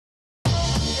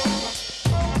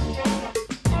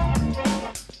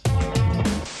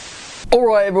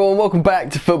Alright everyone, welcome back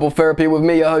to Football Therapy with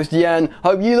me, your host Jan.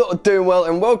 Hope you lot are doing well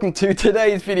and welcome to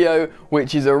today's video,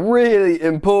 which is a really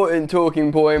important talking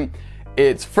point.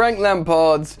 It's Frank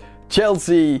Lampard's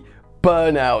Chelsea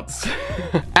burnouts.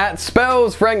 At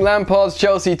spells, Frank Lampard's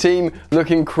Chelsea team look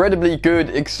incredibly good,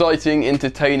 exciting,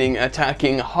 entertaining,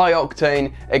 attacking, high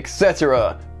octane,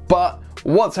 etc. But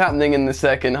what's happening in the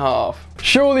second half?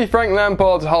 Surely Frank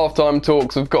Lampard's halftime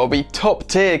talks have got to be top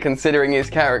tier considering his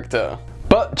character.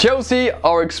 But Chelsea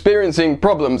are experiencing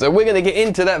problems and we're going to get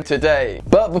into that today.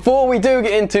 But before we do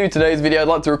get into today's video, I'd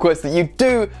like to request that you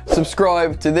do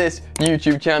subscribe to this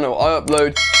YouTube channel. I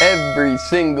upload every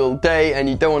single day and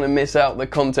you don't want to miss out the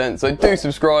content. So do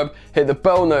subscribe, hit the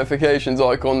bell notifications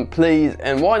icon please,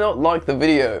 and why not like the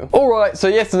video. Alright, so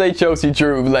yesterday Chelsea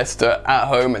drew with Leicester at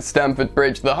home at Stamford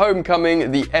Bridge. The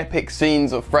homecoming, the epic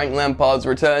scenes of Frank Lampard's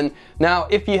return. Now,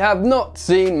 if you have not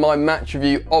seen my match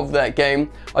review of that game,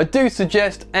 I do suggest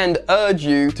and urge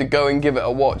you to go and give it a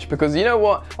watch, because you know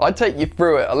what? I take you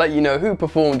through it. I'll let you know who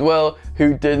performed well,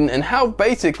 who didn't, and how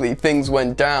basically things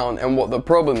went down and what the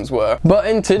problems were. But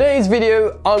in today's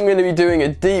video, I'm going to be doing a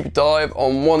deep dive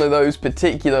on one of those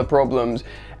particular problems,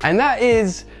 and that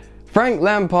is Frank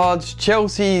Lampard's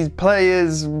Chelsea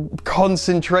players'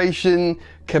 concentration,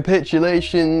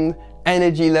 capitulation,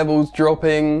 energy levels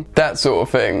dropping, that sort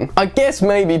of thing. I guess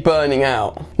maybe burning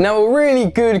out. Now, a really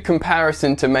good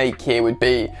comparison to make here would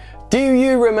be, do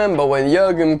you remember when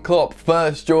Jurgen Klopp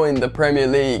first joined the Premier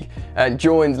League and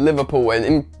joined Liverpool and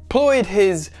employed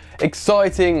his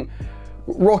exciting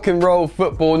rock and roll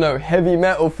football, no, heavy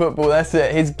metal football, that's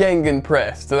it, his Gengen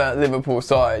press to that Liverpool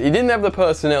side? He didn't have the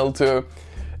personnel to,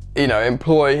 you know,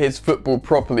 employ his football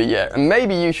properly yet. And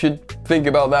maybe you should think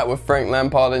about that with Frank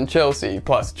Lampard and Chelsea,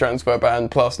 plus transfer ban,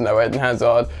 plus no Eden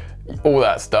Hazard, all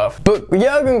that stuff. But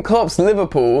Jurgen Klopp's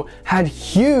Liverpool had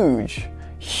huge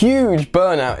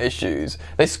burnout issues.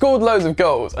 They scored loads of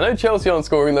goals. I know Chelsea aren't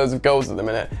scoring loads of goals at the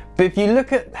minute, but if you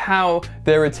look at how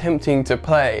they're attempting to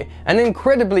play, an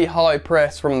incredibly high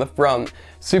press from the front,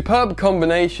 superb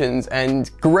combinations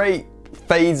and great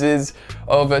phases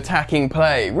of attacking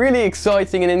play. Really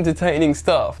exciting and entertaining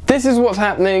stuff. This is what's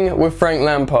happening with Frank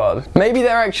Lampard. Maybe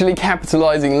they're actually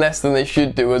capitalising less than they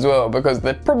should do as well, because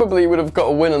they probably would have got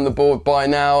a win on the board by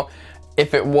now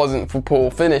if it wasn't for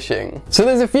poor finishing. So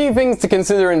there's a few things to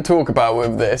consider and talk about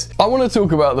with this. I want to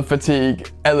talk about the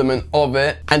fatigue element of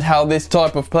it and how this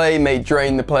type of play may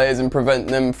drain the players and prevent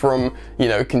them from, you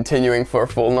know, continuing for a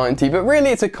full 90. But really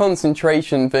it's a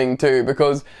concentration thing too,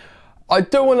 because I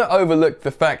don't want to overlook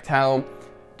the fact how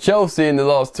Chelsea in the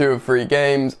last 2 or 3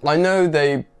 games, I know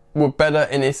they were better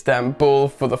in Istanbul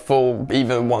for the full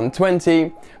even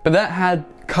 120, but that had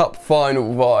cup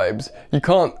final vibes. You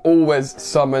can't always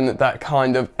summon that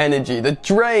kind of energy, the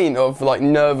drain of like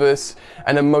nervous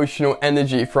and emotional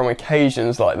energy from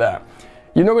occasions like that.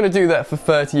 You're not going to do that for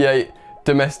 38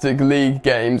 domestic league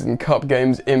games and cup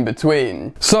games in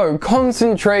between. So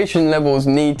concentration levels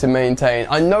need to maintain.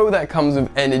 I know that comes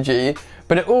with energy,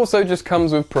 but it also just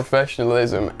comes with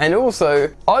professionalism. And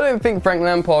also, I don't think Frank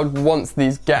Lampard wants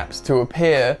these gaps to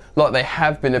appear like they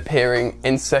have been appearing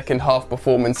in second half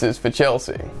performances for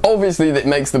Chelsea. Obviously, that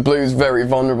makes the Blues very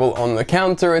vulnerable on the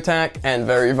counter-attack and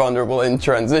very vulnerable in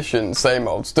transition, same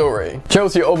old story.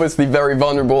 Chelsea are obviously very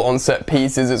vulnerable on set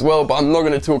pieces as well, but I'm not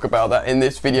going to talk about that in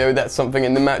this video. That's something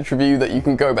in the match review that you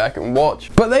can go back and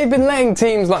watch. But they've been letting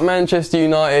teams like Manchester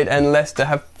United and Leicester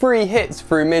have free hits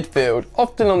through midfield,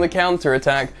 often on the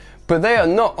counter-attack, but they are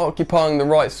not occupying the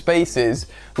right spaces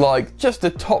like just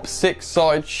a top 6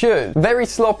 side should. Very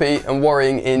sloppy and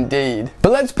worrying indeed.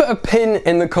 But let's put a pin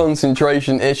in the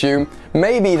concentration issue.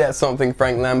 Maybe that's something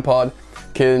Frank Lampard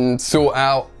can sort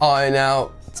out, iron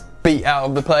out, beat out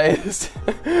of the players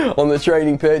on the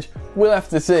training pitch. We'll have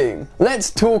to see.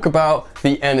 Let's talk about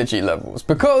the energy levels,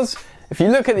 because if you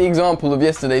look at the example of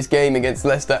yesterday's game against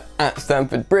Leicester at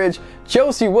Stamford Bridge,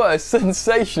 Chelsea were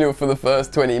sensational for the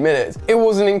first 20 minutes. It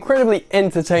was an incredibly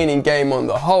entertaining game on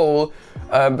the whole,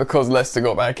 because Leicester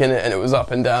got back in it and it was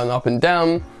up and down, up and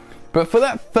down. But for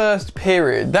that first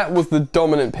period, that was the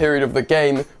dominant period of the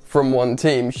game from one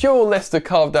team. Sure, Leicester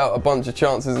carved out a bunch of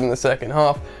chances in the second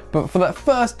half, but for that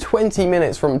first 20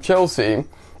 minutes from Chelsea,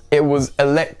 it was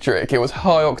electric. It was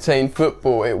high octane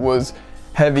football. It was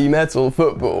heavy metal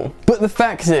football. But the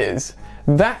fact is,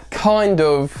 that kind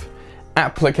of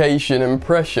application and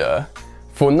pressure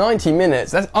for 90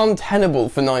 minutes, that's untenable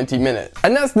for 90 minutes.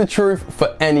 And that's the truth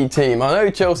for any team. I know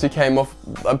Chelsea came off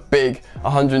a big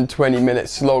 120-minute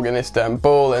slog in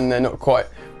Istanbul and they're not quite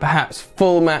perhaps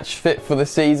full match fit for the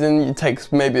season. It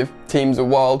takes maybe teams a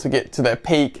while to get to their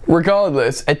peak.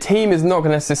 Regardless, a team is not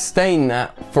going to sustain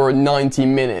that for a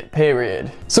 90-minute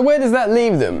period. So where does that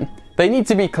leave them? They need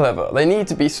to be clever, they need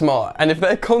to be smart, and if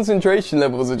their concentration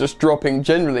levels are just dropping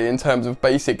generally in terms of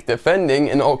basic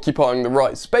defending and occupying the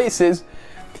right spaces,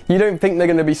 you don't think they're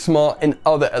going to be smart in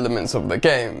other elements of the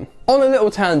game. On a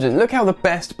little tangent, look how the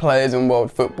best players in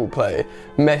world football play.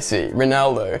 Messi,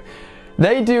 Ronaldo.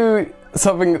 They do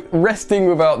something resting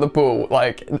without the ball,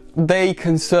 like they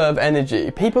conserve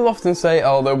energy. People often say,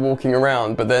 oh, they're walking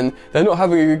around, but then they're not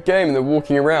having a good game and they're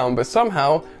walking around, but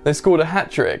somehow they scored a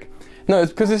hat-trick. No,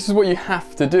 it's because this is what you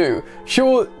have to do.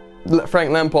 Sure, Frank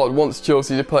Lampard wants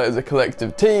Chelsea to play as a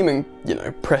collective team and, you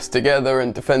know, press together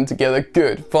and defend together.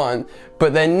 Good, fine.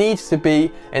 But there needs to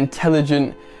be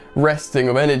intelligent resting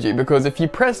of energy, because if you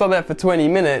press like that for 20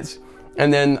 minutes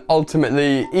and then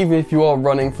ultimately, even if you are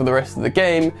running for the rest of the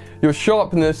game, your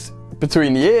sharpness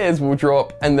between the ears will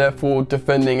drop and therefore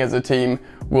defending as a team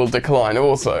will decline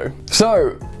also.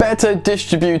 So, better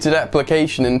distributed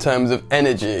application in terms of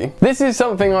energy. This is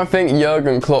something I think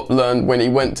Jurgen Klopp learned when he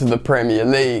went to the Premier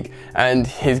League, and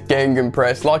his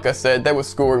gegenpress, like I said, they were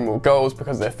scoring more goals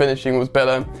because their finishing was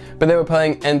better, but they were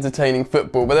playing entertaining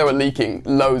football, but they were leaking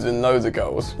loads and loads of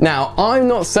goals. Now, I'm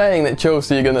not saying that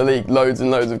Chelsea are going to leak loads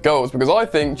and loads of goals, because I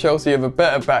think Chelsea have a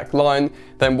better back line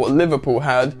than what Liverpool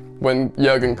had when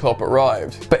Jurgen Klopp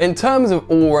arrived. But in terms of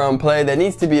all-round play, there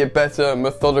needs to be a better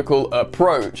methodical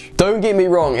approach. Don't get me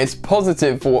wrong, it's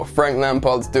positive for what Frank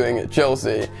Lampard's doing at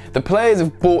Chelsea. The players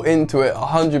have bought into it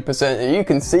 100%, and you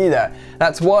can see that.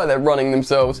 That's why they're running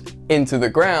themselves into the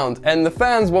ground, and the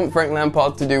fans want Frank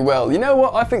Lampard to do well. You know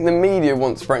what? I think the media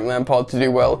wants Frank Lampard to do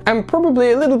well, and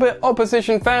probably a little bit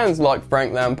opposition fans like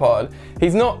Frank Lampard.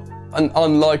 He's not an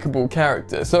unlikable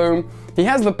character, so he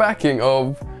has the backing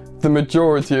of the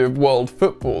majority of world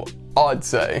football, I'd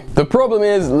say. The problem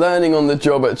is learning on the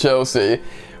job at Chelsea.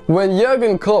 When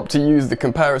Jurgen Klopp, to use the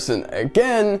comparison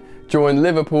again, joined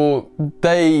Liverpool,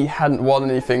 they hadn't won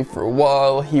anything for a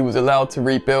while. He was allowed to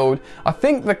rebuild. I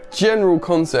think the general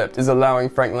concept is allowing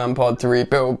Frank Lampard to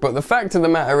rebuild, but the fact of the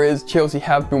matter is Chelsea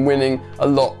have been winning a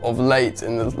lot of late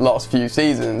in the last few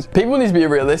seasons. People need to be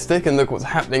realistic and look what's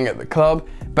happening at the club,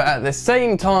 but at the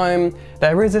same time,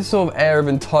 there is a sort of air of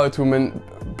entitlement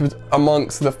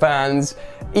amongst the fans.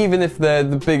 Even if they're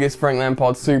the biggest Frank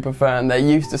Lampard super fan, they're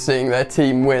used to seeing their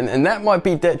team win, and that might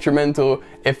be detrimental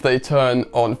if they turn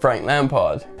on Frank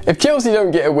Lampard. If Chelsea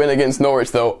don't get a win against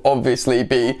Norwich, there'll obviously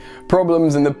be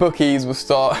problems, and the bookies will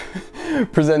start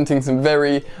presenting some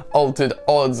very altered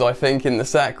odds, I think, in the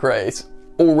sack race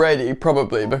already,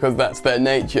 probably because that's their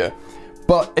nature.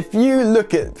 But if you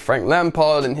look at Frank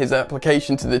Lampard and his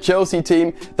application to the Chelsea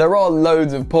team, there are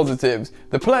loads of positives.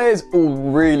 The players all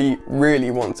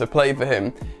really want to play for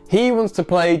him. He wants to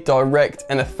play direct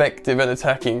and effective and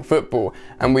attacking football,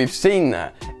 and we've seen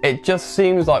that. It just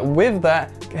seems like with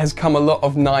that has come a lot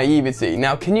of naivety.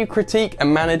 Now, can you critique a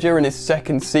manager in his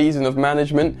second season of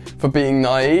management for being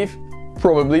naive?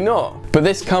 Probably not. But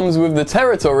this comes with the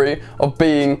territory of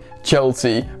being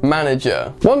Chelsea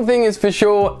manager. One thing is for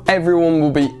sure, everyone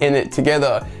will be in it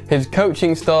together. His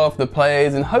coaching staff, the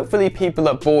players, and hopefully people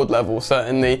at board level,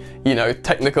 certainly, you know,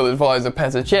 technical advisor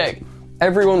Petr Cech.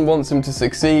 Everyone wants him to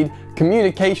succeed.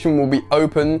 Communication will be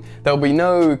open. There'll be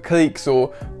no cliques or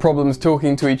problems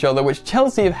talking to each other, which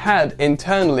Chelsea have had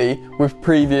internally with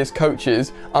previous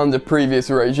coaches under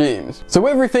previous regimes. So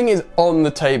everything is on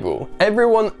the table.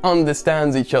 Everyone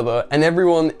understands each other and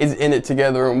everyone is in it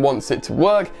together and wants it to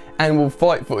work and will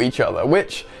fight for each other,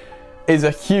 which is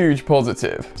a huge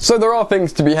positive. So there are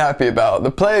things to be happy about. The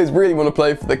players really want to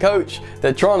play for the coach.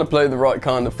 They're trying to play the right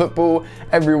kind of football.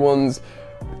 Everyone's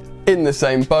in the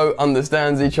same boat,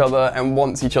 understands each other and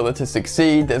wants each other to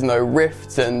succeed. There's no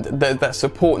rifts and there's that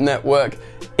support network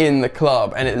in the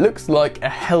club, and it looks like a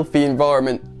healthy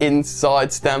environment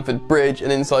inside Stamford Bridge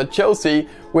and inside Chelsea,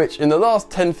 which in the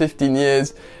last 10-15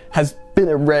 years has been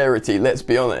a rarity, let's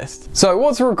be honest. So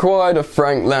what's required of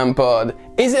Frank Lampard?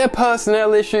 Is it a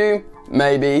personnel issue?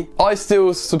 Maybe. I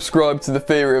still subscribe to the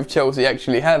theory of Chelsea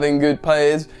actually having good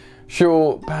players.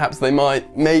 Sure, perhaps they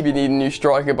might maybe need a new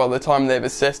striker by the time they've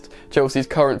assessed Chelsea's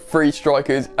current three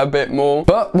strikers a bit more.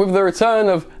 But with the return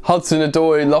of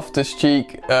Hudson-Odoi,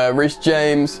 Loftus-Cheek, Reece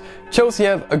James, Chelsea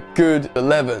have a good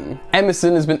 11.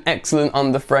 Emerson has been excellent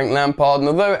under Frank Lampard, and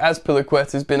although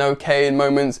Azpilicueta has been okay in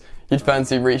moments, you'd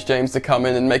fancy Reece James to come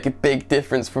in and make a big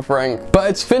difference for Frank. But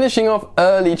it's finishing off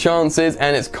early chances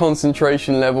and its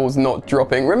concentration levels not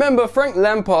dropping. Remember, Frank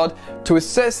Lampard, to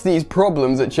assess these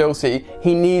problems at Chelsea,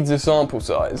 he needs a sample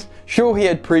size. Sure, he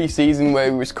had pre-season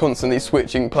where he was constantly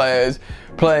switching players,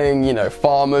 playing, you know,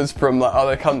 farmers from like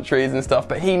other countries and stuff,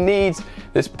 but he needs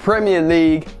this Premier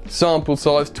League sample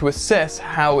size to assess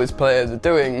how his players are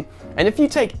doing. And if you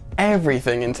take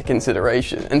everything into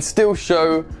consideration and still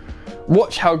show,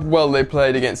 watch how well they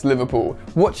played against Liverpool,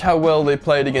 watch how well they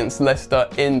played against Leicester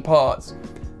in parts,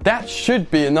 that should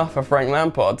be enough for Frank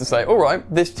Lampard to say, alright,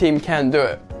 this team can do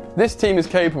it. This team is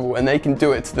capable and they can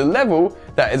do it to the level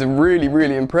that is really,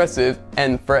 really impressive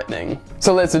and threatening.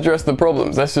 So let's address the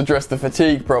problems. Let's address the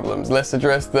fatigue problems. Let's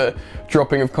address the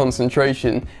dropping of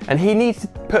concentration. And he needs to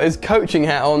put his coaching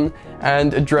hat on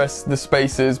and address the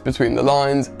spaces between the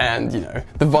lines and, you know,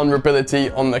 the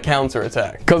vulnerability on the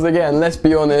counter-attack. Because again, let's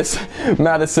be honest,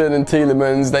 Maddison and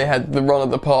Tielemans, they had the run of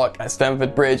the park at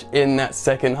Stamford Bridge in that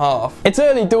second half. It's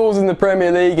early doors in the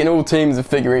Premier League and all teams are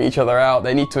figuring each other out.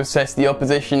 They need to assess the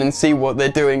opposition and see what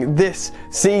they're doing this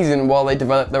season while they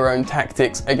develop their own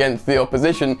tactics against the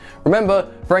opposition.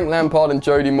 Remember, Frank Lampard and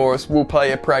Jody Morris will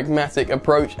play a pragmatic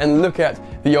approach and look at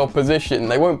the opposition.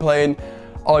 They won't play an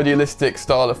idealistic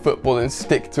style of football and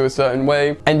stick to a certain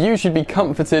way, and you should be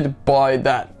comforted by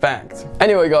that fact.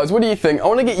 Anyway guys, what do you think? I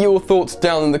want to get your thoughts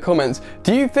down in the comments.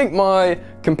 Do you think my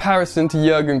comparison to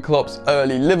Jurgen Klopp's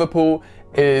early Liverpool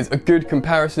is a good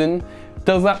comparison?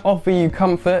 Does that offer you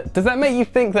comfort? Does that make you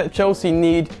think that Chelsea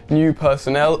need new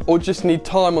personnel or just need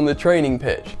time on the training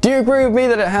pitch? Do you agree with me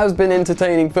that it has been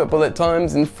entertaining football at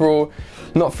times and for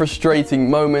not frustrating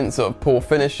moments of poor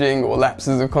finishing or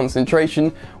lapses of concentration,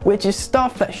 which is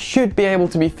stuff that should be able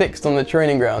to be fixed on the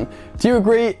training ground? Do you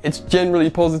agree it's generally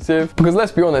positive? Because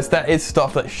let's be honest, that is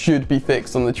stuff that should be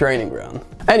fixed on the training ground.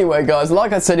 Anyway guys,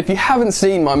 like I said, if you haven't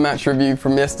seen my match review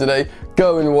from yesterday,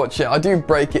 go and watch it. I do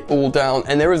break it all down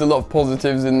and there is a lot of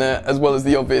positives in there as well as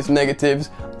the obvious negatives.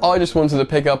 I just wanted to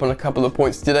pick up on a couple of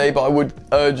points today, but I would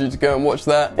urge you to go and watch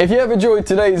that. If you have enjoyed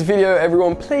today's video,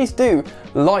 everyone, please do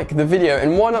like the video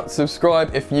and why not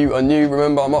subscribe if you are new.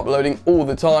 Remember, I'm uploading all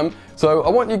the time, so I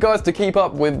want you guys to keep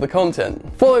up with the content.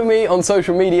 Follow me on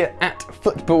social media at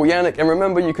FootballYannick, and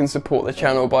remember you can support the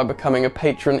channel by becoming a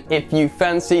patron if you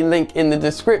fancy, link in the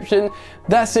description.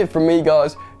 That's it from me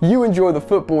guys. You enjoy the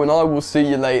football and I will see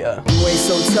you later. You ain't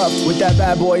so tough with that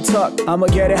bad boy tuck. I'ma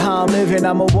get it how I'm living,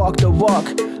 I'ma walk the walk.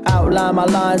 Outline my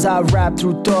lines, I rap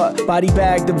through thought. Body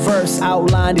bag the verse,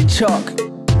 outlined in chalk.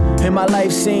 In my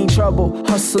life seen trouble,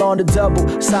 hustle on the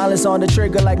double. Silence on the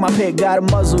trigger like my pick got a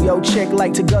muzzle. Yo chick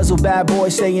like to guzzle, bad boy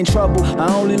stay in trouble.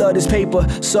 I only love this paper,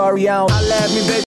 sorry I don't. I laugh me baby.